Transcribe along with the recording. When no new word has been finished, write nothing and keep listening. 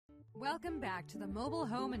Welcome back to the Mobile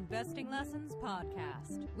Home Investing Lessons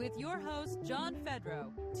podcast with your host, John Fedro.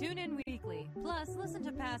 Tune in weekly, plus listen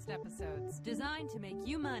to past episodes designed to make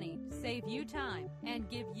you money, save you time, and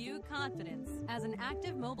give you confidence as an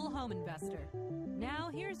active mobile home investor. Now,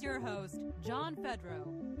 here's your host, John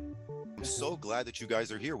Fedro. I'm so glad that you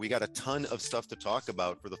guys are here. We got a ton of stuff to talk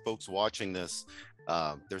about for the folks watching this.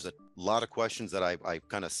 There's a lot of questions that I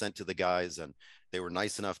kind of sent to the guys, and they were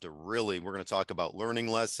nice enough to we're going to talk about learning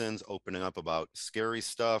lessons, opening up about scary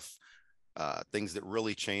stuff, things that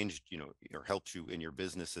really changed, or helped you in your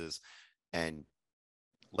businesses. And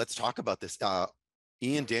let's talk about this.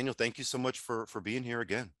 Ian, Daniel, thank you so much for being here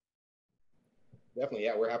again. Definitely.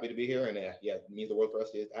 Yeah, we're happy to be here. And it means the world for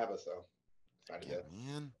us to have us. So excited to.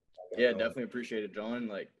 Man. Yeah, definitely appreciate it, John.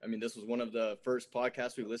 This was one of the first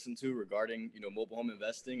podcasts we listened to regarding, mobile home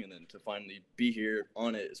investing, and then to finally be here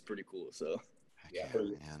on it is pretty cool. So yeah,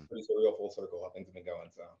 pretty surreal, full circle how things have been going.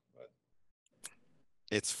 So, but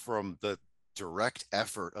it's from the direct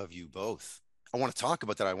effort of you both. I want to talk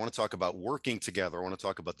about that. I want to talk about working together. I want to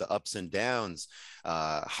talk about the ups and downs,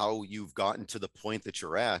 how you've gotten to the point that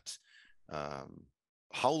you're at.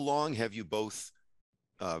 How long have you both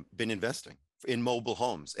been investing in mobile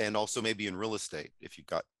homes, and also maybe in real estate, if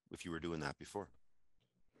you were doing that before?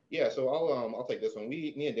 Yeah, so I'll take this one.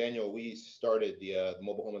 Me and Daniel, we started the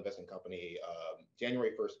mobile home investing company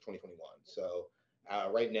January 1st, 2021. So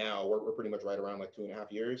right now we're pretty much right around like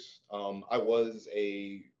 2.5 years. I was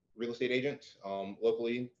a real estate agent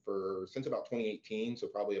locally since about 2018, so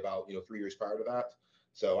probably about 3 years prior to that.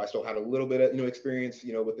 So I still had a little bit of experience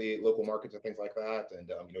with the local markets and things like that,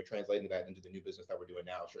 and translating that into the new business that we're doing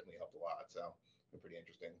now certainly helped a lot. So it's pretty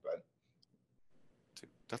interesting. But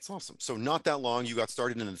that's awesome. So not that long, you got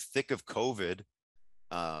started in the thick of COVID.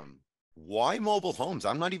 Why mobile homes?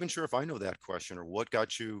 I'm not even sure if I know that question, or what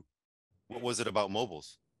was it about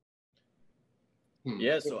mobiles?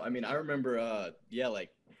 Yeah, so I remember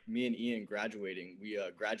me and Ian graduating. We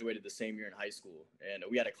graduated the same year in high school, and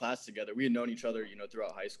we had a class together. We had known each other,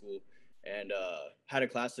 throughout high school, and had a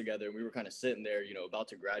class together. And we were kind of sitting there, about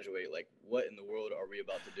to graduate. Like, what in the world are we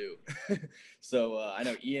about to do? So I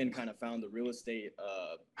know Ian kind of found the real estate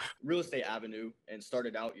avenue and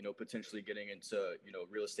started out, potentially getting into,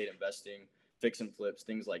 real estate investing, fix and flips,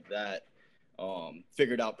 things like that.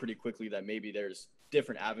 Figured out pretty quickly that maybe there's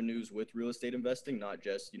different avenues with real estate investing, not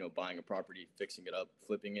just, buying a property, fixing it up,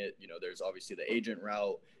 flipping it. There's obviously the agent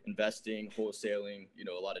route, investing, wholesaling,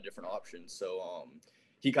 a lot of different options. So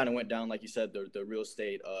he kind of went down, like you said, the real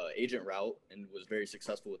estate agent route, and was very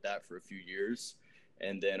successful with that for a few years.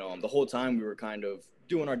 And then the whole time we were kind of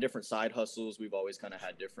doing our different side hustles. We've always kind of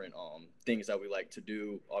had different things that we like to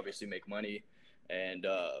do, obviously make money. And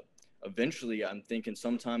eventually, I'm thinking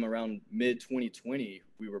sometime around mid 2020,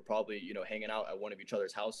 we were probably, hanging out at one of each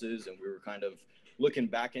other's houses, and we were kind of looking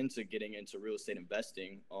back into getting into real estate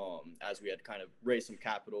investing. As we had kind of raised some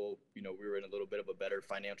capital, we were in a little bit of a better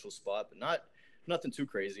financial spot, but nothing too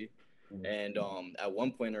crazy. And at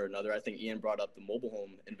one point or another, I think Ian brought up the mobile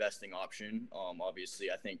home investing option. Obviously,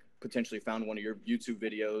 I think potentially found one of your YouTube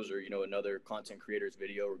videos, or, another content creator's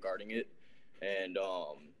video regarding it, and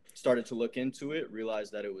started to look into it,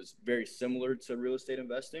 realized that it was very similar to real estate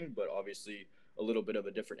investing, but obviously a little bit of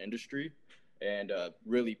a different industry, and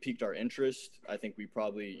really piqued our interest. I think we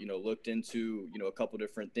probably, looked into, a couple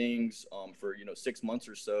different things for, 6 months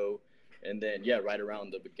or so. And then, right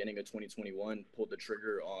around the beginning of 2021, pulled the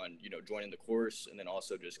trigger on, joining the course, and then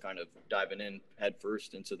also just kind of diving in head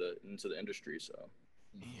first into the industry. So,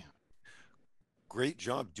 yeah. Great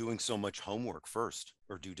job doing so much homework first,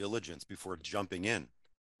 or due diligence, before jumping in.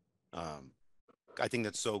 I think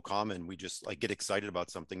that's so common. We just get excited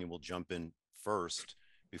about something and we'll jump in first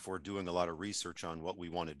before doing a lot of research on what we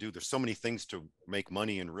want to do. There's so many things to make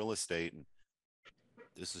money in real estate, and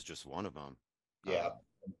this is just one of them. Yeah.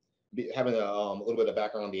 Having a little bit of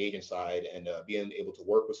background on the agent side, and being able to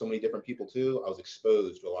work with so many different people too, I was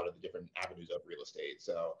exposed to a lot of the different avenues of real estate.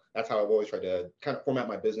 So that's how I've always tried to kind of format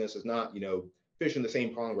my business, is not, fish in the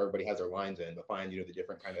same pond where everybody has their lines in, but find, the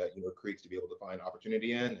different kind of, creeks to be able to find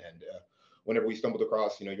opportunity in. And whenever we stumbled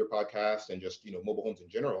across, your podcast and just, mobile homes in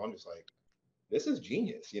general, I'm just like, this is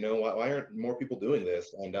genius. Why aren't more people doing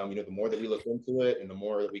this? And, the more that we looked into it, and the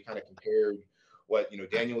more that we kind of compared what,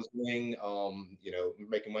 Daniel was doing,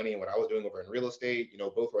 making money, and what I was doing over in real estate,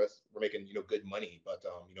 both of us were making, good money, but,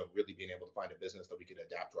 really being able to find a business that we could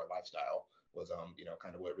adapt to our lifestyle was,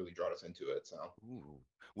 kind of what really brought us into it. So, Ooh.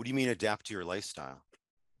 What do you mean adapt to your lifestyle?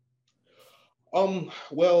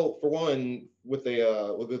 Well, for one, with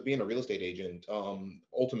being a real estate agent,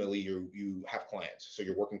 ultimately you have clients, so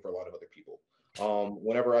you're working for a lot of other people.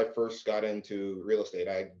 Whenever I first got into real estate,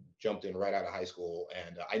 I jumped in right out of high school,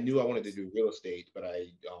 and I knew I wanted to do real estate, but I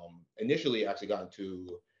initially actually got into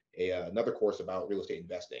another course about real estate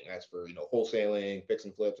investing. That's for, wholesaling, fix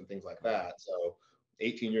and flips, and things like that. So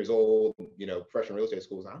 18 years old, fresh in real estate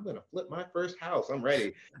school, I'm going to flip my first house. I'm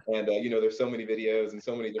ready. And, there's so many videos and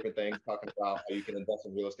so many different things talking about how you can invest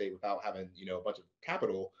in real estate without having, a bunch of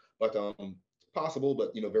capital, but it's possible,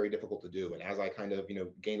 but, very difficult to do. And as I kind of,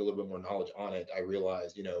 gained a little bit more knowledge on it, I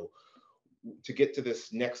realized, to get to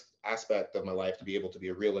this next aspect of my life, to be able to be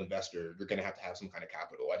a real investor, you're going to have some kind of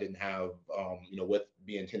capital. I didn't have, with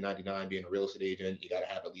being 1099, being a real estate agent, you got to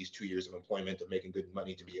have at least 2 years of employment of making good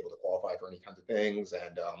money to be able to qualify for any kinds of things.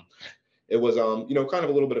 And it was, kind of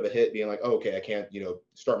a little bit of a hit being like, oh, okay, I can't,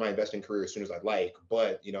 start my investing career as soon as I'd like.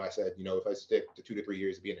 But, I said, if I stick to 2 to 3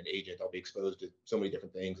 years of being an agent, I'll be exposed to so many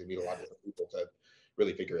different things and meet a lot of different people to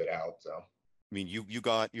really figure it out. So, I mean, you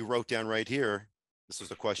wrote down right here. This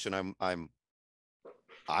is a question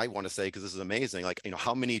I want to say, because this is amazing. Like,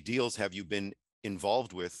 how many deals have you been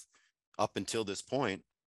involved with up until this point?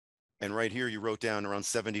 And right here, you wrote down around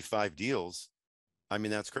 75 deals. I mean,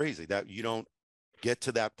 that's crazy that you don't get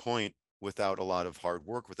to that point without a lot of hard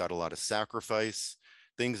work, without a lot of sacrifice,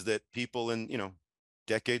 things that people in,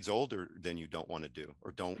 decades older than you don't want to do,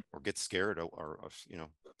 or get scared or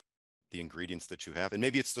the ingredients that you have. And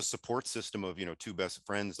maybe it's the support system of, two best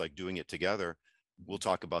friends, like doing it together. We'll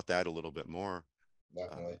talk about that a little bit more.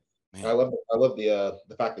 Definitely. I love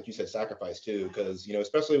the fact that you said sacrifice too, because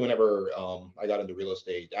especially whenever I got into real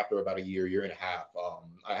estate after about a year and a half,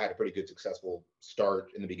 I had a pretty good successful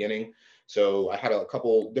start in the beginning. So I had a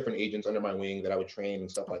couple different agents under my wing that I would train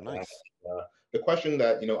and stuff like nice. that. The question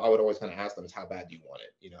that I would always kind of ask them is, how bad do you want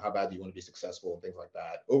it? How bad do you want to be successful and things like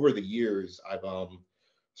that. Over the years, I've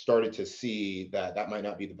started to see that that might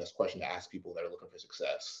not be the best question to ask people that are looking for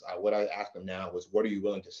success. What I ask them now is, what are you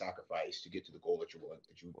willing to sacrifice to get to the goal that you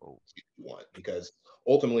want? Because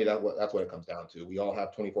ultimately, that's what it comes down to. We all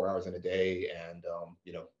have 24 hours in a day, and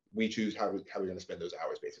we choose how we're going to spend those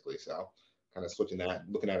hours, basically. So, kind of switching that,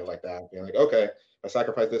 looking at it like that, being like, okay, if I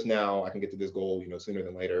sacrifice this now, I can get to this goal, sooner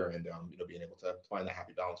than later, and being able to find that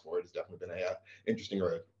happy balance for it has definitely been a interesting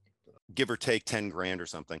road. Give or take 10 grand or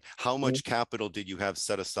something. How much capital did you have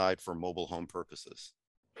set aside for mobile home purposes?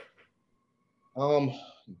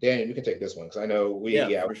 Daniel, you can take this one, because I know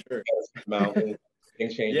for sure.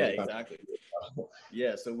 Things change. Yeah, exactly.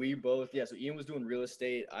 So we both, so Ian was doing real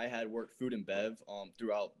estate. I had worked food and bev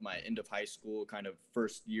throughout my end of high school, kind of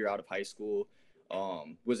first year out of high school.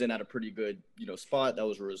 Was in at a pretty good, spot. That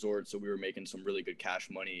was a resort, so we were making some really good cash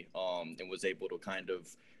money, and was able to kind of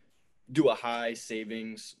do a high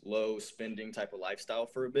savings, low spending type of lifestyle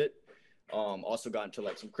for a bit. Also got into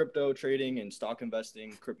like some crypto trading and stock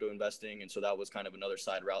investing, crypto investing. And so that was kind of another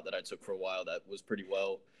side route that I took for a while that was pretty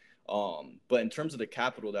well. But in terms of the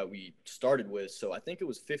capital that we started with, so I think it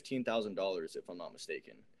was $15,000 if I'm not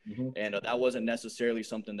mistaken. Mm-hmm. And that wasn't necessarily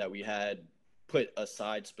something that we had put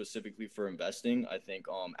aside specifically for investing. I think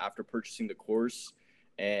after purchasing the course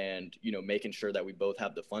and, making sure that we both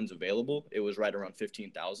have the funds available, it was right around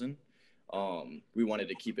 15,000. We wanted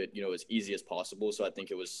to keep it, as easy as possible. So I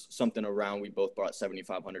think it was something around, we both brought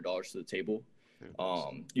 $7,500 to the table.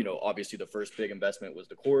 Obviously the first big investment was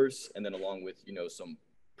the course. And then along with, some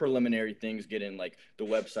preliminary things, getting like the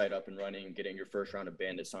website up and running, getting your first round of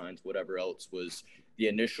bandit signs, whatever else was the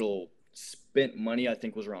initial spent money, I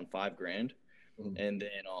think was around $5,000. Mm-hmm. And then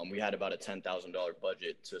we had about a $10,000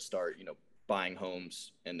 budget to start, buying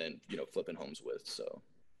homes and then, flipping homes with. So.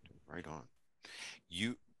 Right on.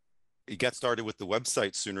 You got started with the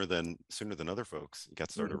website sooner than other folks. You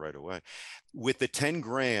got started right away with the 10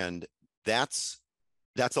 grand. That's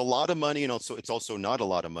a lot of money. And also it's also not a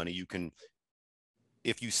lot of money.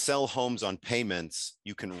 If you sell homes on payments,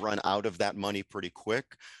 you can run out of that money pretty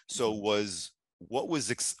quick. So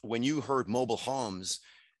when you heard mobile homes,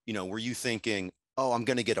 were you thinking, oh, I'm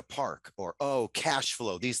going to get a park, or, oh, cash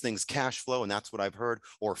flow, these things cash flow. And that's what I've heard,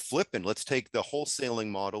 or flipping. Let's take the wholesaling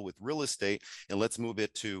model with real estate and let's move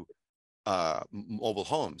it to mobile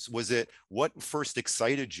homes. Was it what first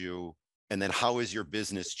excited you, and then how has your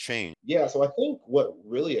business changed? Yeah, so I think what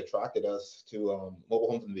really attracted us to mobile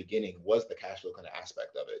homes in the beginning was the cash flow kind of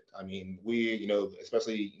aspect of it. I mean, we,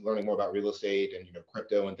 especially learning more about real estate and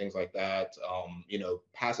crypto and things like that.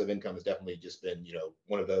 Passive income has definitely just been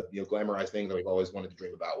one of the glamorized things that we've always wanted to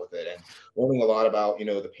dream about with it, and learning a lot about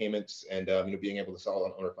the payments and being able to sell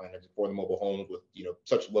on owner finance for the mobile homes with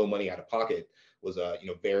such low money out of pocket was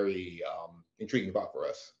very intriguing thought for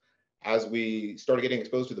us. As we started getting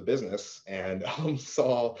exposed to the business and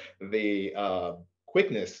saw the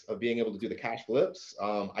quickness of being able to do the cash flips,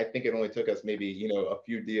 I think it only took us maybe, a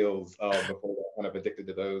few deals before we got kind of addicted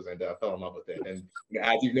to those and fell in love with it. And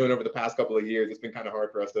as you've known over the past couple of years, it's been kind of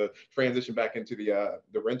hard for us to transition back into the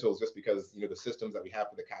rentals, just because, the systems that we have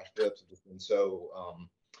for the cash flips have just been so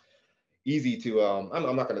easy to,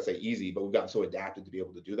 I'm not going to say easy, but we've gotten so adapted to be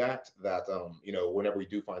able to do that, whenever we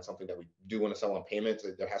do find something that we do want to sell on payments,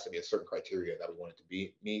 there has to be a certain criteria that we want it to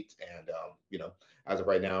meet. And, as of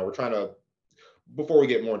right now, we're trying to, before we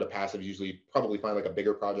get more into passive, usually probably find like a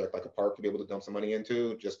bigger project, like a park, to be able to dump some money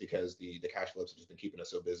into, just because the cash flips have just been keeping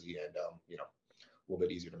us so busy and, a little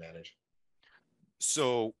bit easier to manage.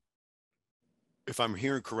 So if I'm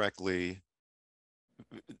hearing correctly,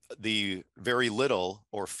 the very little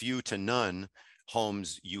or few to none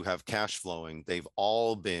homes you have cash flowing, they've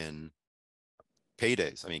all been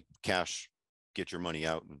paydays. I mean, cash, get your money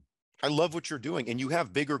out. And I love what you're doing, and you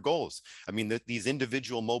have bigger goals. I mean, these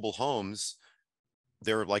individual mobile homes,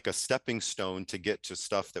 they're like a stepping stone to get to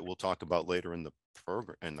stuff that we'll talk about later in the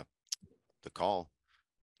program and the call.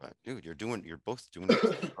 But dude, you're both doing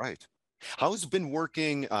it right. How's it been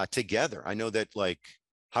working together? I know that, like,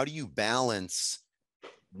 how do you balance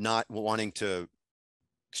not wanting to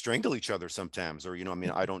strangle each other sometimes? Or, I mean,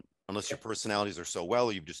 I don't, unless your personalities are so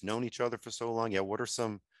well, you've just known each other for so long. Yeah. What are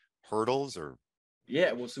some hurdles or?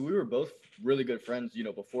 Yeah, well, so we were both really good friends,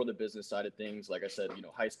 before the business side of things. Like I said,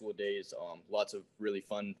 high school days, lots of really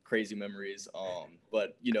fun, crazy memories.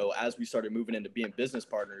 But, as we started moving into being business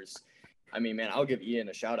partners, I mean, man, I'll give Ian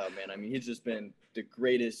a shout out, man. I mean, he's just been the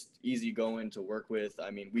greatest, easygoing to work with. I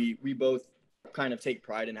mean, we both kind of take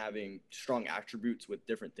pride in having strong attributes with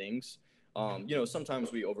different things.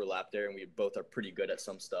 Sometimes we overlap there, and we both are pretty good at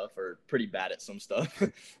some stuff or pretty bad at some stuff.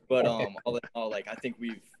 But all in all, like, I think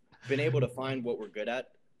we've been able to find what we're good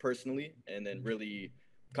at personally, and then really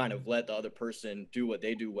kind of let the other person do what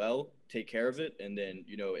they do well, take care of it. And then,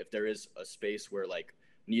 if there is a space where like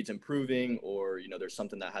needs improving, or, there's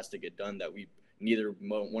something that has to get done that we neither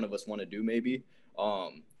one of us want to do, maybe.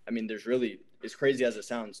 I mean, there's really, as crazy as it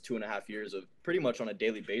sounds, 2.5 years of pretty much on a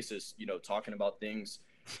daily basis, talking about things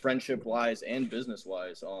friendship wise and business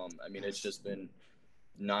wise. I mean, it's just been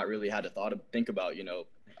not really had to think about,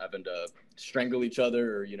 having to strangle each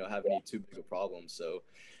other or, having too big of problems. So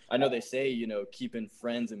I know they say, keeping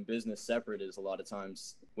friends and business separate is a lot of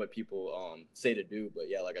times what people say to do. But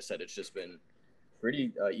yeah, like I said, it's just been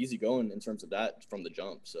pretty easy going in terms of that from the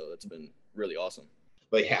jump. So it's been really awesome.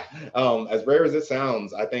 But yeah, as rare as it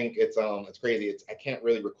sounds, I think it's crazy. I can't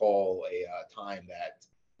really recall a time that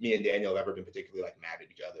me and Daniel have ever been particularly like mad at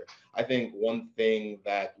each other. I think one thing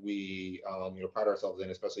that we pride ourselves in,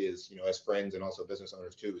 especially as friends and also business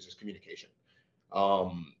owners too, is just communication.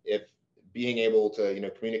 If being able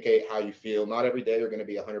to communicate how you feel, not every day you're going to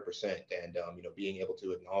be 100%, and being able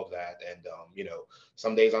to acknowledge that, and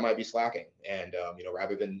some days I might be slacking, and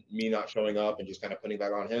rather than me not showing up and just kind of putting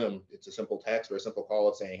that on him, it's a simple text or a simple call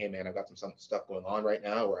of saying, hey man, I've got some stuff going on right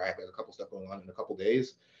now, or I have a couple stuff going on in a couple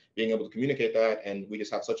days. Being able to communicate that, and we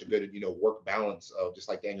just have such a good work balance of, just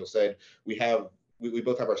like Daniel said, we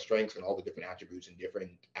both have our strengths and all the different attributes and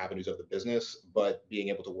different avenues of the business, but being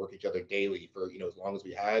able to work each other daily for as long as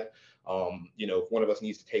we had. If one of us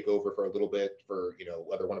needs to take over for a little bit, for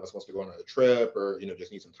whether one of us wants to go on a trip or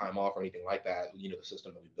just need some time off or anything like that, the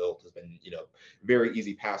system that we built has been very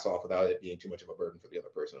easy pass off without it being too much of a burden for the other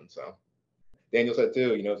person. So Daniel said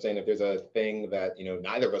too, saying if there's a thing that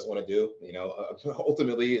neither of us want to do,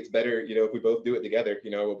 ultimately it's better if we both do it together.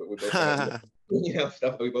 But we both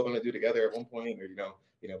stuff that we both want to do together at one point, or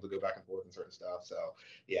being able to go back and forth and certain stuff. So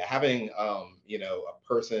yeah, having a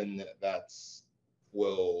person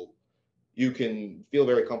you can feel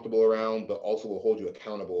very comfortable around, but also will hold you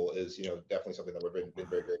accountable is definitely something that we've been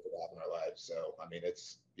very grateful to have in our lives. So I mean,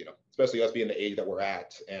 it's especially us being the age that we're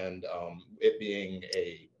at, and it being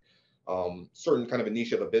a certain kind of a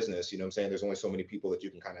niche of a business, I'm saying, there's only so many people that you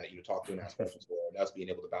can kind of talk to and ask questions for, and us being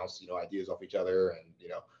able to bounce ideas off each other. And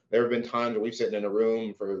there have been times where we've sitting in a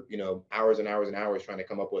room for hours and hours and hours trying to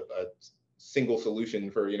come up with a single solution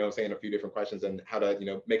for saying a few different questions and how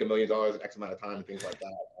to make $1 million in X amount of time and things like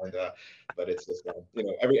that. And but it's just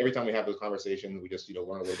every time we have those conversations, we just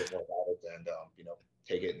learn a little bit more about it, and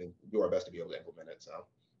take it and do our best to be able to implement it. So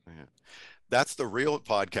yeah. That's the real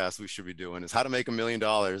podcast we should be doing, is how to make $1 million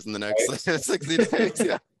in the next 60 days.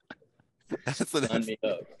 Yeah. Sign me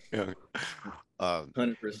up. Yeah.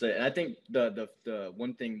 100%. And I think the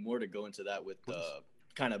one thing more to go into that with the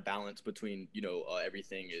kind of balance between,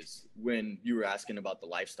 everything, is when you were asking about the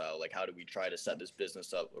lifestyle, like how do we try to set this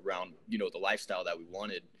business up around, the lifestyle that we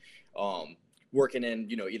wanted, working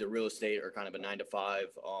in, either real estate or kind of a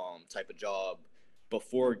 9-to-5 type of job.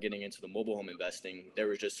 before getting into the mobile home investing, there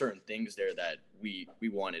was just certain things there that we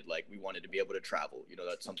wanted. Like, we wanted to be able to travel. You know,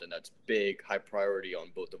 that's something that's big, high priority on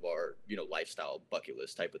both of our, you know, lifestyle bucket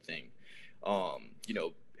list type of thing. You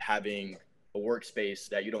know, having a workspace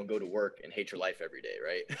that you don't go to work and hate your life every day,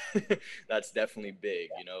 right? That's definitely big,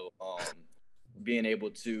 you know. Being able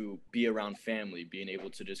to be around family, being able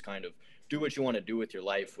to just kind of do what you want to do with your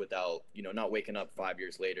life without, you know, not waking up 5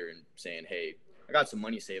 years later and saying, hey, I got some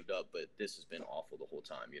money saved up, but this has been awful the whole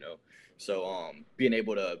time, you know? So being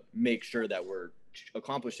able to make sure that we're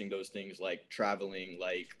accomplishing those things, like traveling,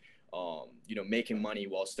 like, you know, making money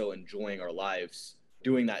while still enjoying our lives,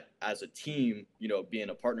 doing that as a team, you know, being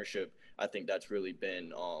a partnership, I think that's really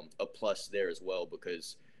been a plus there as well,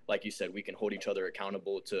 because like you said, we can hold each other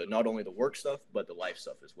accountable to not only the work stuff, but the life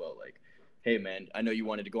stuff as well. Like, hey man, I know you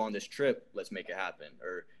wanted to go on this trip. Let's make it happen.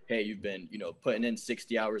 Or, hey, you've been, you know, putting in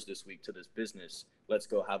 60 hours this week to this business. Let's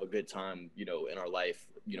go have a good time, you know, in our life,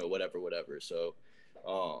 you know, whatever. So,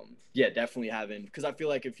 yeah, definitely having, because I feel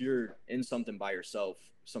like if you're in something by yourself,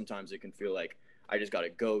 sometimes it can feel like I just got to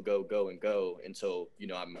go until, you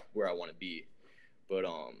know, I'm where I want to be. But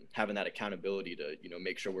having that accountability to, you know,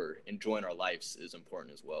 make sure we're enjoying our lives is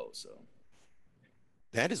important as well. So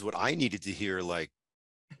that is what I needed to hear, like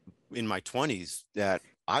in my 20s, that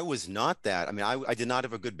I was not that. I mean, I did not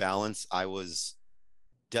have a good balance. I wasn't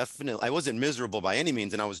miserable by any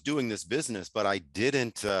means, and I was doing this business, but I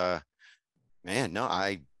didn't, man, no,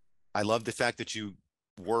 I love the fact that you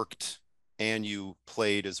worked and you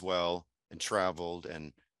played as well and traveled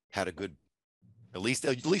and had a good, at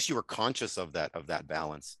least you were conscious of that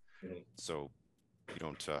balance. mm-hmm. So you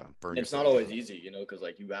don't burn. It's not always easy, you know, because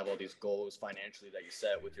like you have all these goals financially that you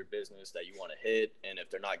set with your business that you want to hit, and if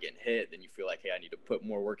they're not getting hit, then you feel like, hey, I need to put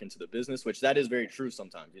more work into the business, which that is very true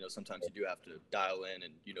sometimes. You know, sometimes you do have to dial in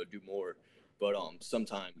and, you know, do more, but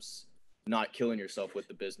sometimes not killing yourself with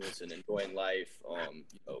the business and enjoying life,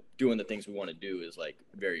 you know, doing the things we want to do is like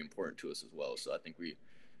very important to us as well. So I think we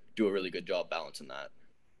do a really good job balancing that.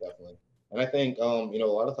 Definitely. And I think, you know,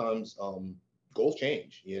 a lot of times goals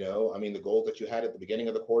change, you know, I mean, the goals that you had at the beginning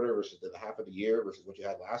of the quarter versus the half of the year versus what you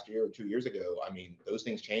had last year or 2 years ago. I mean, those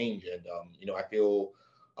things change. And, you know, I feel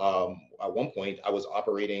at one point I was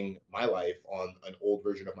operating my life on an old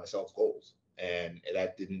version of myself's goals. And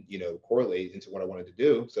that didn't, you know, correlate into what I wanted to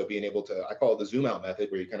do. So being able to, I call it the zoom out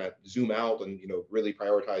method, where you kind of zoom out and, you know, really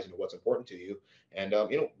prioritize, you know, what's important to you. And,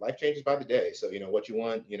 you know, life changes by the day. So, you know, what you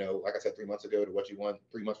want, you know, like I said, 3 months ago to what you want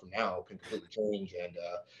 3 months from now can completely change. And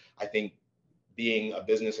I think being a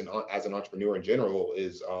business and as an entrepreneur in general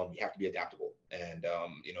is you have to be adaptable. And,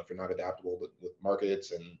 you know, if you're not adaptable with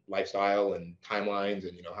markets and lifestyle and timelines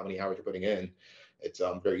and, you know, how many hours you're putting in, it's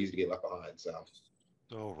very easy to get left behind. So.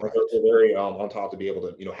 Oh, right. We're very on top to be able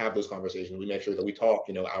to, you know, have those conversations. We make sure that we talk,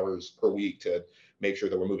 you know, hours per week to make sure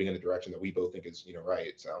that we're moving in the direction that we both think is, you know,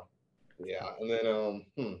 right. So, yeah. And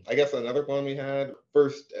then I guess another one we had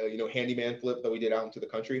first, you know, handyman flip that we did out into the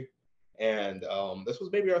country. And this was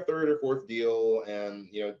maybe our third or fourth deal. And,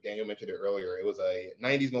 you know, Daniel mentioned it earlier. It was a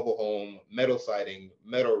 90s mobile home, metal siding,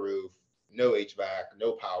 metal roof, no HVAC,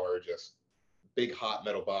 no power, just big hot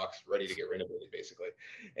metal box ready to get renovated, basically.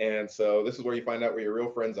 And so this is where you find out where your real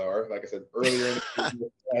friends are. Like I said earlier in the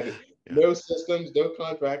had no systems, no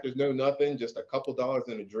contractors, no nothing, just a couple dollars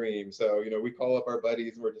in a dream. So, you know, we call up our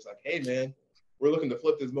buddies and we're just like, hey man, we're looking to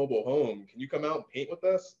flip this mobile home. Can you come out and paint with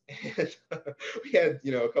us? And we had,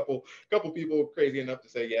 you know, a couple people crazy enough to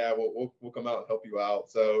say, yeah, we'll come out and help you out.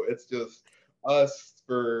 So it's just us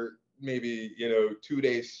for maybe, you know, 2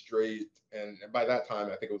 days straight. And by that time,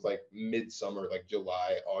 I think it was like midsummer, like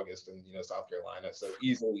July, August in, you know, South Carolina. So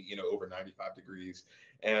easily, you know, over 95 degrees.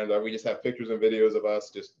 And we just have pictures and videos of us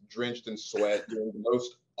just drenched in sweat, doing the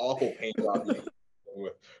most awful paint job, you know,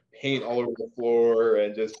 with paint all over the floor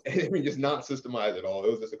and just, I mean, just not systemized at all.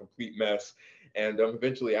 It was just a complete mess. And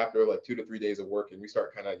eventually, after like 2 to 3 days of working, we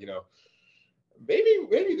start kind of, you know,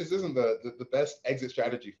 maybe this isn't the best exit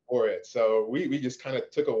strategy for it. So we just kind of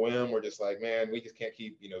took a whim. We're just like, man, we just can't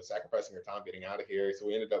keep, you know, sacrificing our time getting out of here. So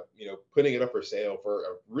we ended up, you know, putting it up for sale for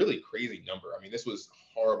a really crazy number. I mean, this was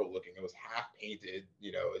horrible looking. It was half painted,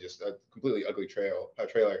 you know, just a completely ugly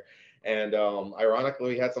trailer. And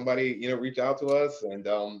ironically, we had somebody, you know, reach out to us, and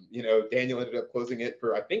you know, Daniel ended up closing it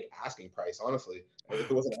for, I think, asking price. Honestly, if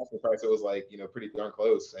it wasn't asking price, it was like, you know, pretty darn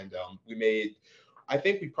close. And I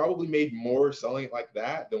think we probably made more selling it like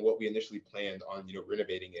that than what we initially planned on, you know,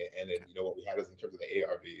 renovating it, and then, you know, what we had is in terms of the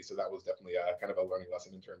ARV. So that was definitely kind of a learning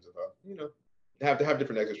lesson in terms of, you know, have to have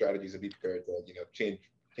different exit strategies and be prepared to, you know, change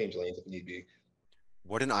lanes if need be.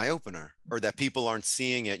 What an eye opener, or that people aren't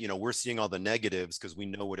seeing it. You know, we're seeing all the negatives because we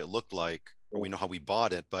know what it looked like. or we know how we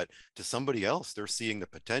bought it, but to somebody else, they're seeing the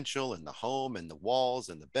potential in the home and the walls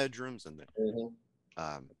and the bedrooms and the,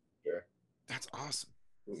 Sure. that's awesome.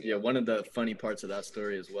 Yeah, one of the funny parts of that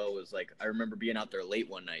story as well was like I remember being out there late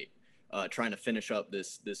one night, trying to finish up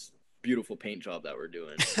this beautiful paint job that we're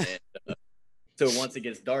doing. And so once it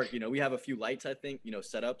gets dark, we have a few lights, I think,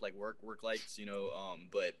 set up like work lights,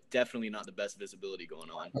 but definitely not the best visibility going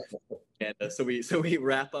on. And so we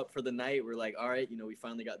wrap up for the night. We're like, all right, we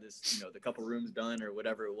finally got this, the couple rooms done or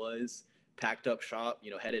whatever it was, packed up shop,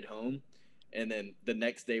 headed home. And then the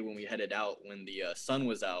next day when we headed out, when the sun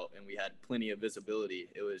was out and we had plenty of visibility,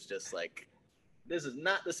 it was just like, this is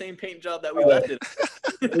not the same paint job that we left it.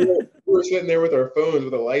 We were sitting there with our phones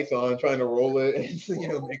with the lights on, trying to roll it and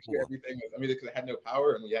make sure everything was. Because it had no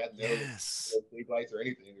power and we had no street lights or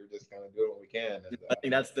anything. We were just kind of doing what we can. And, I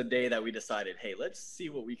think that's the day that we decided, hey, let's see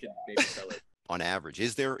what we could maybe sell it. On average,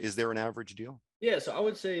 is there an average deal? Yeah, so I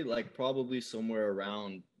would say like probably somewhere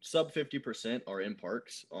around sub 50% are in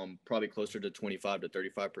parks. Probably closer to 25 to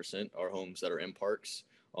 35% are homes that are in parks.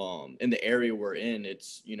 In the area we're in,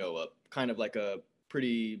 it's a kind of like a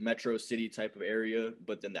pretty metro city type of area,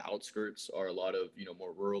 but then the outskirts are a lot of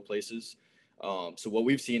more rural places. So what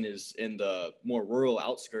we've seen is in the more rural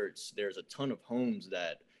outskirts, there's a ton of homes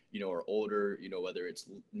that are older, whether it's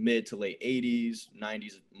mid to late 80s,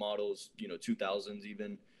 90s models, 2000s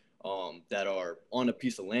even, that are on a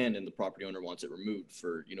piece of land and the property owner wants it removed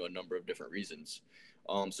for, a number of different reasons.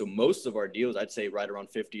 So most of our deals, I'd say right around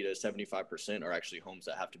 50 to 75% are actually homes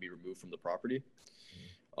that have to be removed from the property.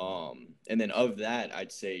 And then of that,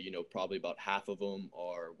 I'd say, probably about half of them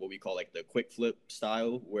are what we call like the quick flip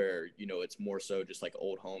style, where, it's more so just like an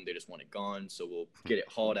old home. They just want it gone. So we'll get it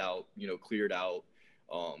hauled out, cleared out,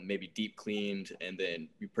 maybe deep cleaned, and then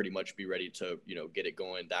we pretty much be ready to, get it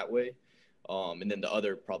going that way. And then the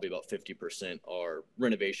other probably about 50% are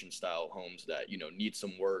renovation style homes that, need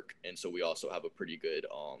some work. And so we also have a pretty good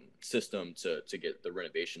system to get the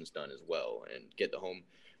renovations done as well and get the home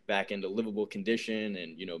back into livable condition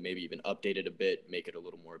and, maybe even update it a bit, make it a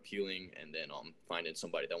little more appealing, and then finding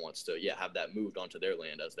somebody that wants to, have that moved onto their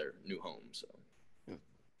land as their new home. So. Yeah,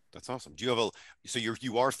 that's awesome. Do you have so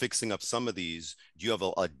you are fixing up some of these. Do you have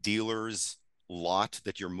a dealer's lot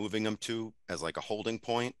that you're moving them to as like a holding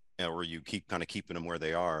point, or you keep kind of keeping them where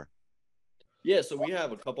they are? Yeah, so we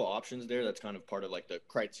have a couple options there. That's kind of part of like the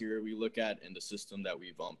criteria we look at in the system that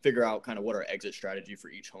we've figure out kind of what our exit strategy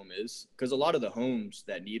for each home is. Because a lot of the homes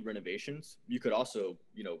that need renovations, you could also,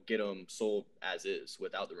 get them sold as is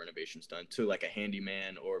without the renovations done to like a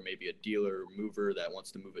handyman or maybe a dealer mover that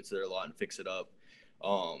wants to move it to their lot and fix it up.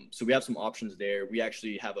 So we have some options there. We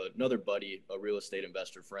actually have another buddy, a real estate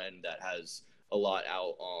investor friend that has a lot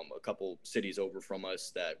out a couple cities over from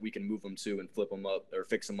us that we can move them to and flip them up or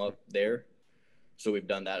fix them up there. So we've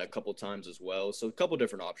done that a couple times as well. So a couple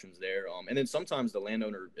different options there. And then sometimes the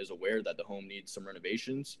landowner is aware that the home needs some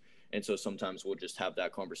renovations. And so sometimes we'll just have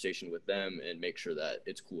that conversation with them and make sure that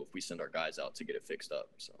it's cool if we send our guys out to get it fixed up.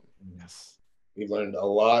 So yes, we've learned a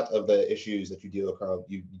lot of the issues that you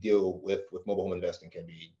deal with mobile home investing can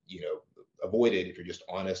be, avoided if you're just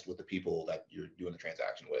honest with the people that you're doing the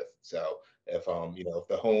transaction with. So if if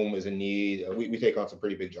the home is in need, we take on some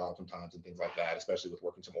pretty big jobs sometimes and things like that, especially with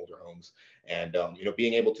working some older homes. And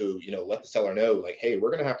being able to let the seller know like, hey, we're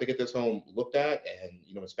going to have to get this home looked at and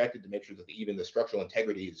inspected to make sure that even the structural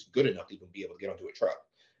integrity is good enough to even be able to get onto a truck.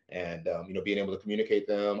 And being able to communicate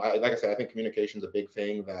them. Like I said, I think communication is a big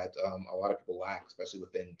thing that a lot of people lack, especially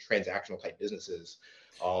within transactional type businesses.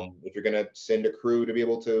 If you're going to send a crew to be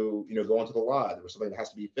able to go onto the lot, there was something that has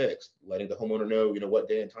to be fixed, letting the homeowner know what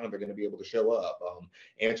day and time they're going to be able to show up,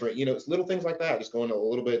 answering it's little things like that, just going a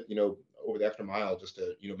little bit over the extra mile just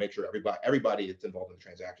to make sure everybody that's involved in the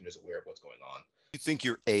transaction is aware of what's going on. Do you think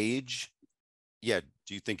your age? Yeah.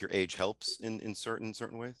 Do you think your age helps in certain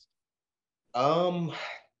ways?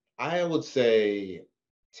 I would say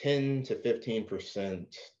 10 to 15%,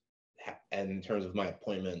 and in terms of my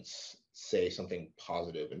appointments, say something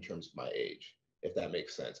positive in terms of my age, if that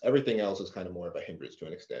makes sense. Everything else is kind of more of a hindrance to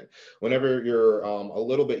an extent. Whenever you're a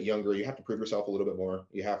little bit younger, you have to prove yourself a little bit more.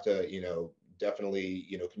 You have to, definitely,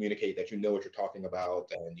 communicate that you know what you're talking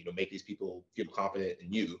about and, make these people feel confident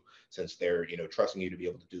in you since they're, trusting you to be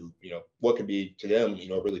able to do, what could be to them,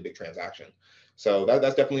 a really big transaction. So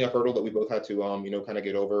that's definitely a hurdle that we both had to, kind of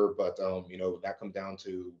get over. But, that comes down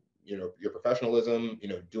to, your professionalism,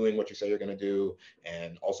 doing what you say you're going to do,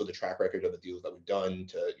 and also the track record of the deals that we've done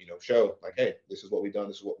to, show like, hey, this is what we've done,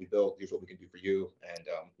 this is what we built, here's what we can do for you, and,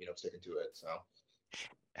 sticking to it. So,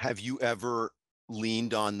 have you ever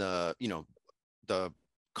leaned on the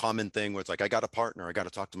common thing where it's like, I got a partner, I got to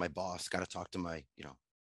talk to my boss, got to talk to my,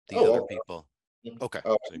 the Oh, other well, people? Okay.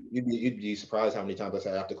 you'd be surprised how many times I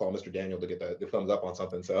say I have to call Mr. Daniel to get the thumbs up on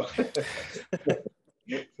something. So,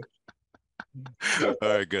 All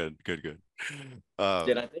right, good.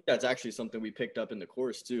 And I think that's actually something we picked up in the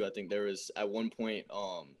course too. I think there was at one point,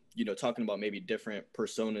 talking about maybe different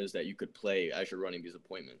personas that you could play as you're running these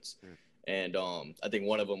appointments. And I think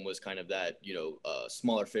one of them was kind of that,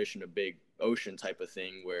 smaller fish in a big ocean type of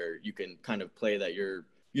thing where you can kind of play that you're,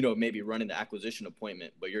 maybe running the acquisition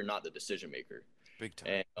appointment, but you're not the decision maker. Big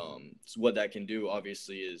time. And so what that can do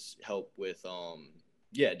obviously is help with,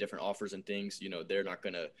 different offers and things. They're not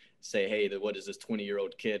going to say, hey, what is this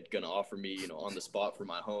 20-year-old kid going to offer me, on the spot for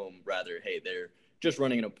my home? Rather, hey, they're just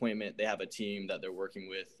running an appointment. They have a team that they're working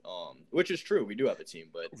with, which is true. We do have a team,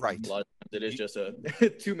 but right. A lot of times it is just a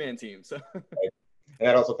two-man team. So. And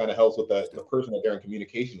that also kind of helps with the person that they're in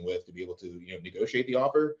communication with to be able to, negotiate the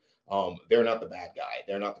offer. They're not the bad guy.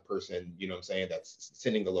 They're not the person, what I'm saying, that's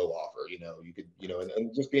sending the low offer. You could,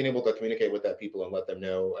 and just being able to communicate with that people and let them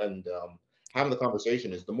know, and having the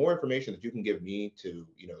conversation is the more information that you can give me to,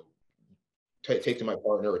 take to my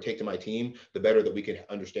partner or take to my team, the better that we can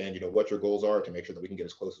understand, what your goals are to make sure that we can get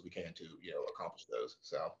as close as we can to, accomplish those.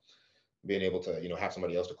 So being able to, have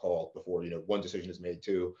somebody else to call before, one decision is made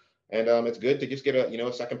too. And it's good to just get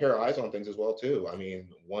a second pair of eyes on things as well too. I mean,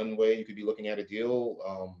 one way you could be looking at a deal,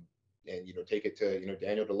 and take it to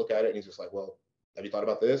Daniel to look at it, and he's just like, well, have you thought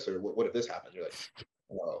about this, or what if this happens? You're like,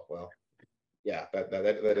 oh well, yeah,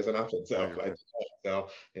 that is an option. So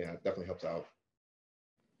yeah, it definitely helps out.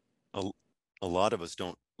 A lot of us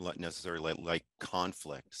don't necessarily like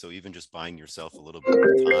conflict, so even just buying yourself a little bit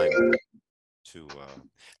of time to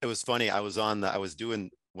it was funny. I was doing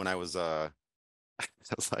when I was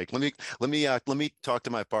I was like, let me talk to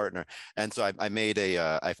my partner. And so I made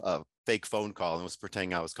a fake phone call and was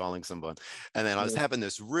pretending I was calling someone. And then I was having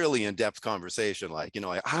this really in-depth conversation, like,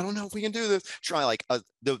 I don't know if we can do this.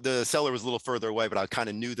 The seller was a little further away, but I kind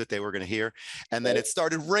of knew that they were going to hear. And then it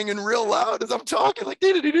started ringing real loud as I'm talking, like,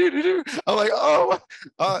 I'm like, oh,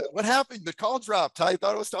 what happened? The call dropped. I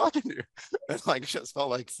thought I was talking to you. And like, just felt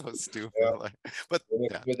like so stupid. Yeah. Like, but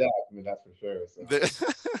yeah. I mean, that's for sure. So.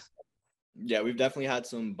 Yeah, we've definitely had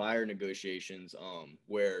some buyer negotiations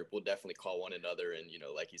where we'll definitely call one another and,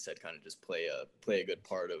 like you said, kind of just play a good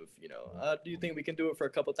part of, do you think we can do it for a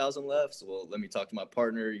couple thousand left? So, well, let me talk to my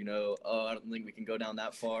partner, I don't think we can go down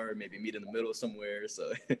that far, maybe meet in the middle somewhere.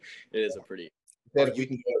 So it is a pretty.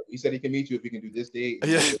 He said he can meet you if we can do this date.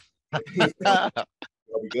 Yeah. Are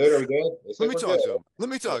we good? Let me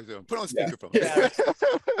talk to him. Put on speakerphone. Yeah.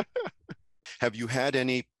 Have you had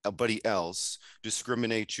anybody else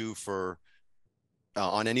discriminate you for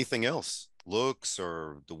on anything else, looks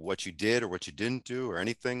or what you did or what you didn't do or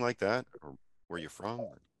anything like that, or where you're from?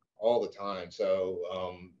 All the time. So,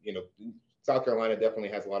 South Carolina definitely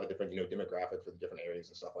has a lot of different, demographics for the different areas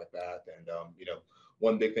and stuff like that. And,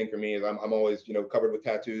 one big thing for me is I'm always, covered with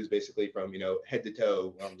tattoos, basically from, head to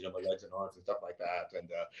toe, my legs and arms and stuff like that. And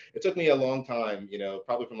it took me a long time,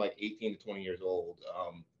 probably from like 18 to 20 years old.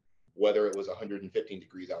 Whether it was 115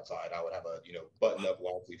 degrees outside, I would have a, button up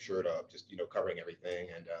long sleeve shirt up, just, covering everything.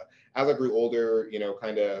 And as I grew older,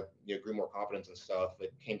 kind of, grew more confidence and stuff,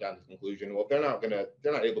 it came down to the conclusion, well, they're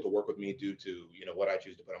not able to work with me due to, what I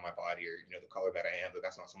choose to put on my body or, the color that I am, but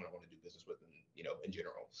that's not someone I want to do business with, in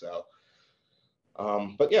general. So,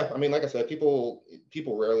 but yeah, I mean, like I said, people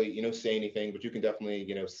rarely, say anything, but you can definitely,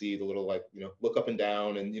 see the little, like, look up and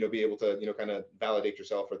down and, be able to, kind of validate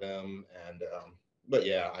yourself for them. And, but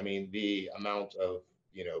yeah, I mean, the amount of,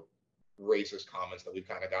 racist comments that we've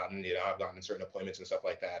kind of gotten, I've gotten in certain appointments and stuff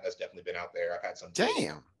like that. That's definitely been out there. I've had some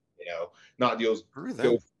deals, not deals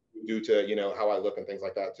due to, how I look and things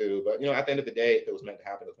like that too. But, at the end of the day, if it was meant to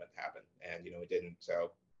happen, it was meant to happen. And, it didn't.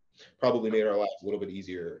 So probably made our lives a little bit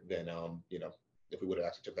easier than, if we would have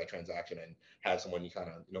actually took that transaction and had someone kind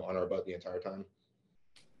of, on our butt the entire time.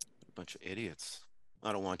 A bunch of idiots.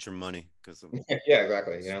 I don't want your money because yeah,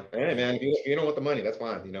 exactly. Hey man, if you don't want the money, that's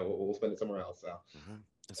fine. We'll spend it somewhere else. So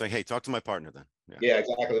it's like, hey, talk to my partner then. Yeah,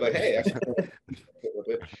 exactly. Like, hey.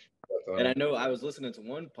 And I know I was listening to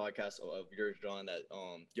one podcast of yours, John, that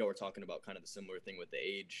y'all were talking about kind of the similar thing with the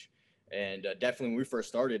age. And definitely when we first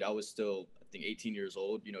started, I was still, I think, 18 years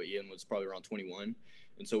old. Ian was probably around 21.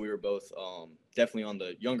 And so we were both definitely on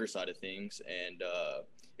the younger side of things. And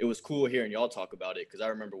it was cool hearing y'all talk about it because I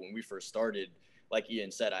remember when we first started, like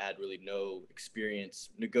Ian said, I had really no experience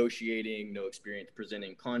negotiating, no experience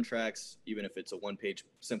presenting contracts, even if it's a one-page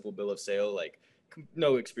simple bill of sale, like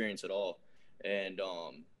no experience at all. And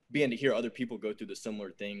being to hear other people go through the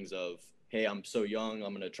similar things of hey, I'm so young,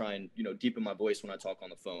 I'm going to try and, deepen my voice when I talk on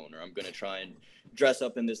the phone, or I'm going to try and dress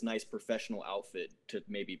up in this nice professional outfit to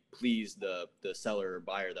maybe please the seller or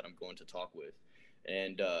buyer that I'm going to talk with.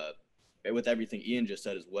 And with everything Ian just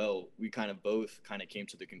said as well, we kind of both kind of came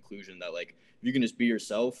to the conclusion that, like, if you can just be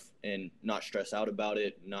yourself and not stress out about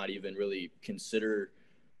it, not even really consider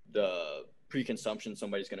the preconception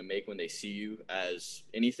somebody's going to make when they see you as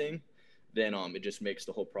anything, then it just makes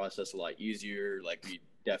the whole process a lot easier. Like, we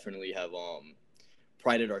definitely have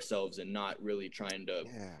prided ourselves in not really trying to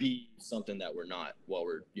be something that we're not while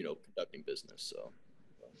we're conducting business. So,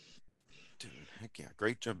 dude, heck yeah,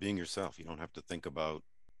 great job being yourself. You don't have to think about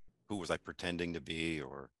who was I pretending to be,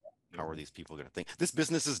 or how are these people going to think. This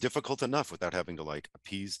business is difficult enough without having to like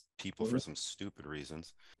appease people for some stupid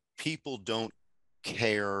reasons. People don't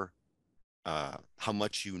care how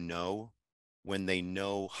much you know when they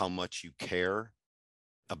know how much you care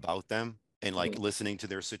about them and like listening to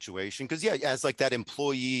their situation. Because as like that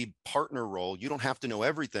employee partner role, you don't have to know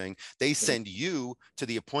everything. They send you to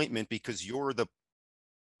the appointment because you're the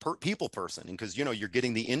people person, and because you're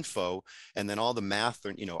getting the info, and then all the math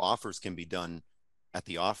or offers can be done at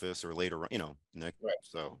the office or later, Nick. Right.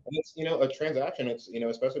 So and it's a transaction. It's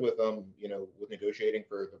especially with with negotiating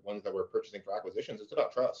for the ones that we're purchasing for acquisitions, it's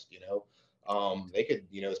about trust. They could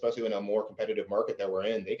especially in a more competitive market that we're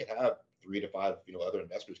in, they could have 3 to 5 other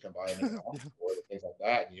investors come by and make an offer for it, things like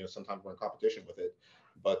that. And sometimes we're in competition with it.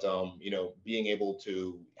 But being able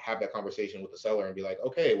to have that conversation with the seller and be like,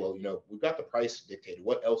 okay, well, we've got the price dictated.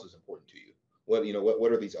 What else is important to you?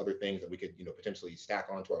 What are these other things that we could potentially stack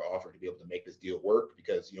onto our offer to be able to make this deal work?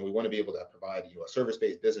 Because we want to be able to provide a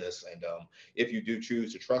service-based business, and if you do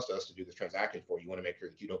choose to trust us to do this transaction for you, you want to make sure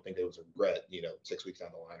that you don't think it was a regret 6 weeks down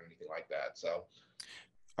the line or anything like that. So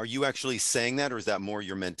are you actually saying that, or is that more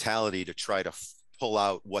your mentality to try to pull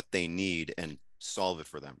out what they need and solve it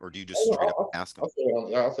for them, or do you just straight up ask them?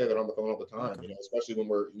 I'll say that on the phone all the time. Okay. Especially when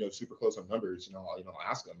we're super close on numbers. I'll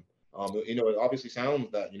ask them. It obviously sounds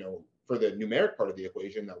that for the numeric part of the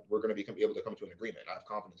equation that we're going to be able to come to an agreement. I have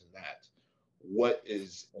confidence in that. What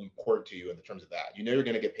is important to you in the terms of that? You're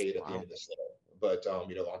going to get paid at the end of the sale. But on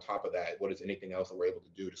top of that, what is anything else that we're able to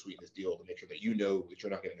do to sweeten this deal to make sure that that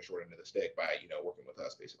you're not getting the short end of the stick by working with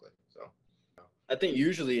us, basically? So I think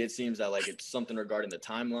usually it seems that like it's something regarding the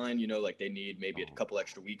timeline, like they need maybe a couple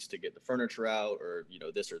extra weeks to get the furniture out, or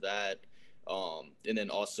this or that. And then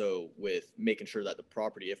also with making sure that the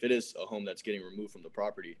property, if it is a home that's getting removed from the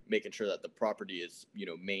property, making sure that the property is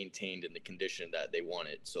maintained in the condition that they want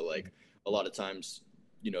it. So like a lot of times,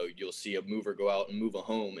 you'll see a mover go out and move a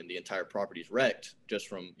home and the entire property is wrecked just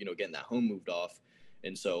from getting that home moved off.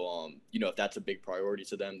 And so, if that's a big priority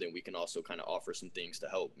to them, then we can also kind of offer some things to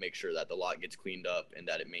help make sure that the lot gets cleaned up and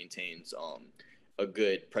that it maintains a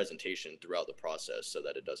good presentation throughout the process, so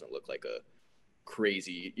that it doesn't look like a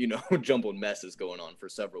crazy, jumbled mess is going on for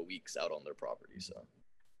several weeks out on their property. So,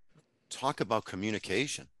 talk about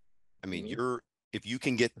communication. I mean, if you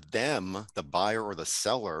can get them, the buyer or the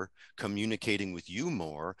seller, communicating with you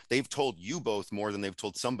more, they've told you both more than they've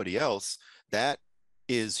told somebody else. That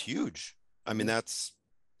is huge. I mean, that's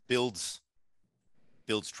builds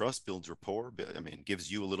trust, builds rapport. I mean,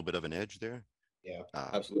 gives you a little bit of an edge there. Yeah,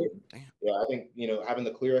 absolutely. Damn. Yeah, I think having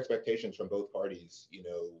the clear expectations from both parties,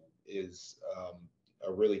 is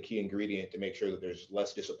a really key ingredient to make sure that there's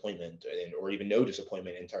less disappointment or even no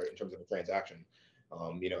disappointment in terms of a transaction.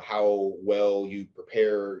 How well you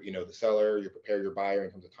prepare, the seller, you prepare your buyer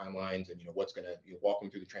in terms of timelines, and what's going to walk them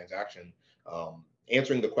through the transaction.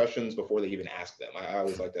 Answering the questions before they even ask them. I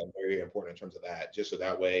always like that, very important in terms of that, just so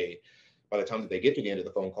that way, by the time that they get to the end of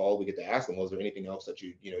the phone call, we get to ask them, was there anything else that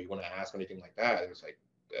you want to ask or anything like that? And it's like,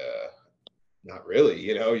 not really.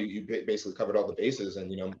 You basically covered all the bases, and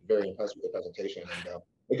very impressed with the presentation, and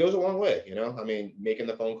it goes a long way. I mean, making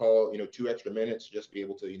the phone call 2 extra minutes just to be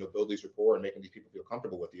able to build these rapport and making these people feel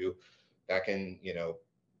comfortable with you, that can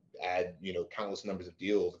add countless numbers of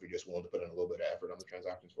deals if you're just willing to put in a little bit of effort on the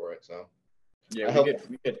transactions for it. So yeah,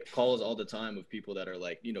 we get calls all the time of people that are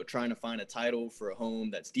like, trying to find a title for a home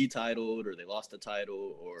that's detitled, or they lost a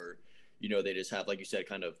title, or they just have, like you said,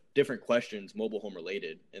 kind of different questions, mobile home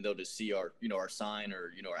related, and they'll just see our our sign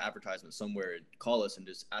or our advertisement somewhere, and call us and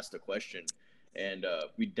just ask the question. And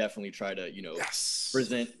we definitely try to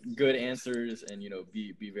present good answers, and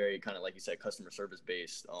be very kind of, like you said, customer service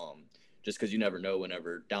based. Just because you never know,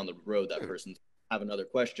 whenever down the road that person's have another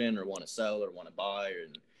question or want to sell or want to buy,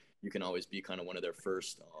 and you can always be kind of one of their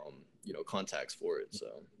first contacts for it.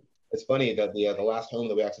 So it's funny that the last home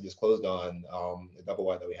that we actually just closed on, the double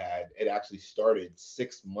wide that we had, it actually started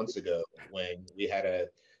 6 months ago when we had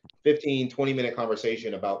 15, 20-minute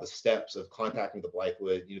conversation about the steps of contacting the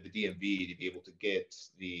Blythewood, the DMV to be able to get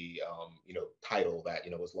the, title that,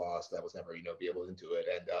 was lost, that was never, be able into it.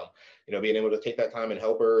 And, being able to take that time and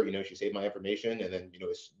help her, she saved my information. And then,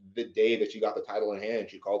 it's the day that she got the title in hand,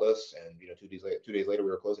 she called us and, 2 days later,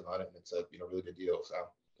 we were closing on it. And it's a, really good deal. So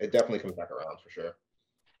it definitely comes back around for sure.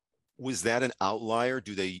 Was that an outlier?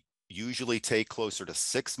 Do they usually take closer to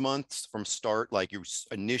 6 months from start? Like you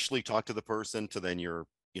initially talk to the person to then you're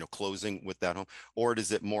closing with that home, or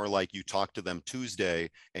is it more like you talk to them Tuesday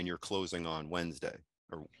and you're closing on Wednesday?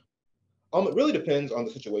 Or it really depends on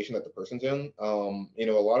the situation that the person's in. A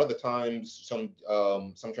lot of the times, some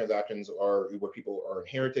transactions are where people are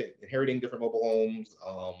inheriting different mobile homes.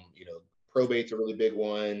 Probate's a really big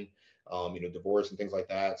one. Divorce and things like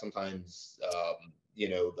that. Sometimes,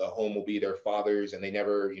 the home will be their father's and they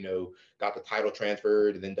never, got the title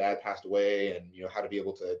transferred, and then dad passed away, and how to be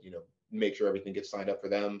able to, make sure everything gets signed up for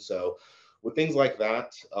them. So with things like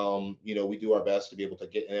that, we do our best to be able to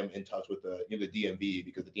get them in touch with the DMV,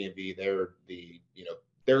 because the DMV, they're the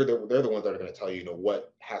ones that are going to tell you,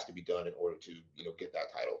 what has to be done in order to, get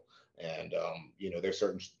that title. And, there's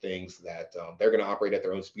certain things that they're going to operate at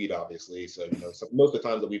their own speed, obviously. So, most of the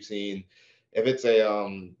times that we've seen, if it's a,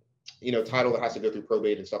 title that has to go through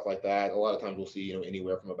probate and stuff like that, a lot of times we'll see,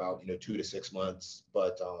 anywhere from about, 2 to 6 months.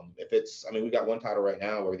 But if it's, we've got one title right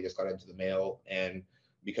now where they just got into the mail, and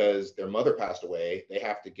because their mother passed away, they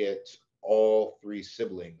have to get all 3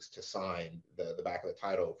 siblings to sign the back of the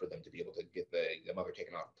title for them to be able to get the mother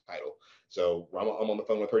taken off the title. So I'm on the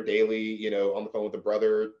phone with her daily, on the phone with the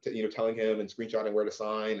brother, telling him and screenshotting where to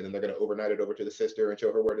sign, and then they're going to overnight it over to the sister and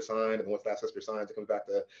show her where to sign. And once that sister signs, it comes back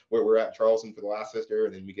to where we're at in Charleston for the last sister,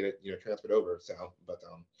 and then we get it, transferred over. So, but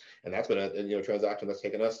and that's been a transaction that's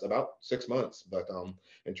taken us about 6 months. But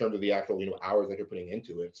in terms of the actual hours that you're putting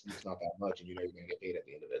into it, it's not that much, and you're going to get paid at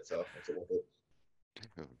the end of it. So it's worth it.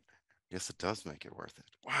 Yes, it does make it worth it.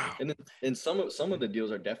 Wow. And some of the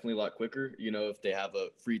deals are definitely a lot quicker. If they have a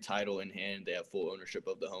free title in hand, they have full ownership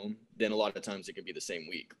of the home, then a lot of times it can be the same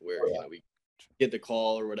week where, we get the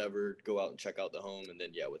call or whatever, go out and check out the home. And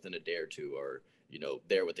then, within a day or two are,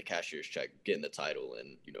 there with the cashier's check, getting the title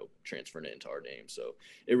and, transferring it into our name. So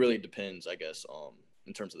it really depends, I guess,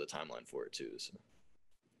 in terms of the timeline for it too. So.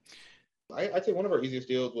 I'd say one of our easiest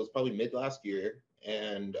deals was probably mid last year.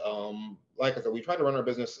 And like I said, we try to run our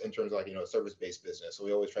business in terms of a service-based business. So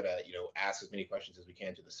we always try to, ask as many questions as we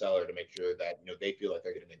can to the seller to make sure that, they feel like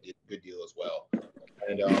they're getting a good deal as well.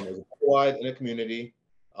 And it was wide in a community.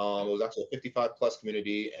 It was actually a 55 plus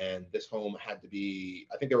community. And this home had to be,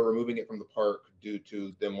 I think they were removing it from the park due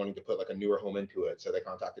to them wanting to put a newer home into it. So they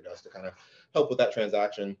contacted us to kind of help with that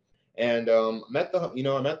transaction. And I met the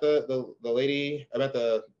lady, I met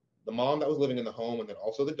the mom that was living in the home, and then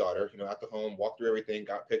also the daughter, at the home, walked through everything,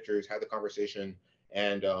 got pictures, had the conversation.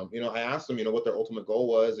 And, I asked them, what their ultimate goal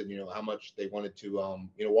was, and, how much they wanted to,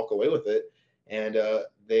 walk away with it. And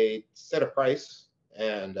they set a price.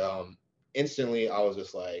 And instantly I was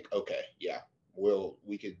just like, okay, yeah,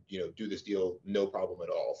 we could, do this deal, no problem at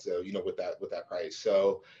all. So, with that price.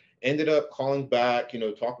 So ended up calling back,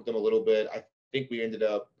 talk with them a little bit. I think we ended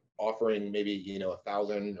up offering maybe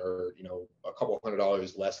 $1,000 or a couple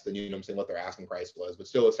 $100 less than what their asking price was, but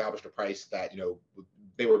still established a price that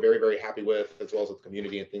they were very, very happy with, as well as with the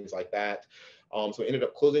community and things like that. So we ended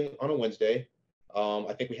up closing on a Wednesday.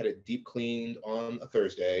 I think we had it deep cleaned on a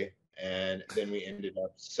Thursday, and then we ended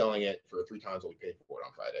up selling it for 3 times what we paid for it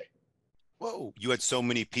on Friday. Whoa! You had so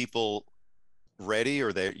many people ready,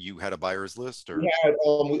 or that you had a buyer's list? Or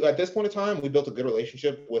at this point in time, we built a good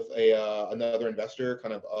relationship with another investor,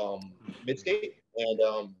 kind of mid-state, and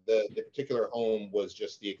the particular home was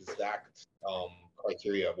just the exact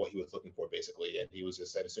criteria of what he was looking for, basically. And he was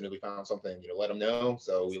just said, as soon as we found something, let him know.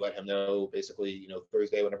 So we let him know, basically,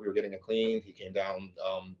 Thursday whenever we were getting it cleaned. He came down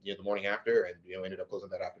the morning after, and ended up closing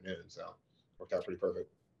that afternoon. So worked out pretty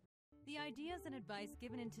perfect. The ideas and advice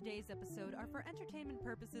given in today's episode are for entertainment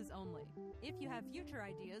purposes only. If you have future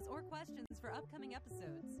ideas or questions for upcoming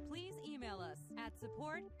episodes, please email us at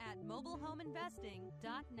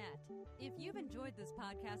support@mobilehomeinvesting.net. If you've enjoyed this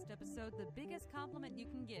podcast episode, the biggest compliment you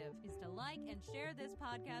can give is to like and share this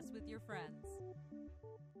podcast with your friends.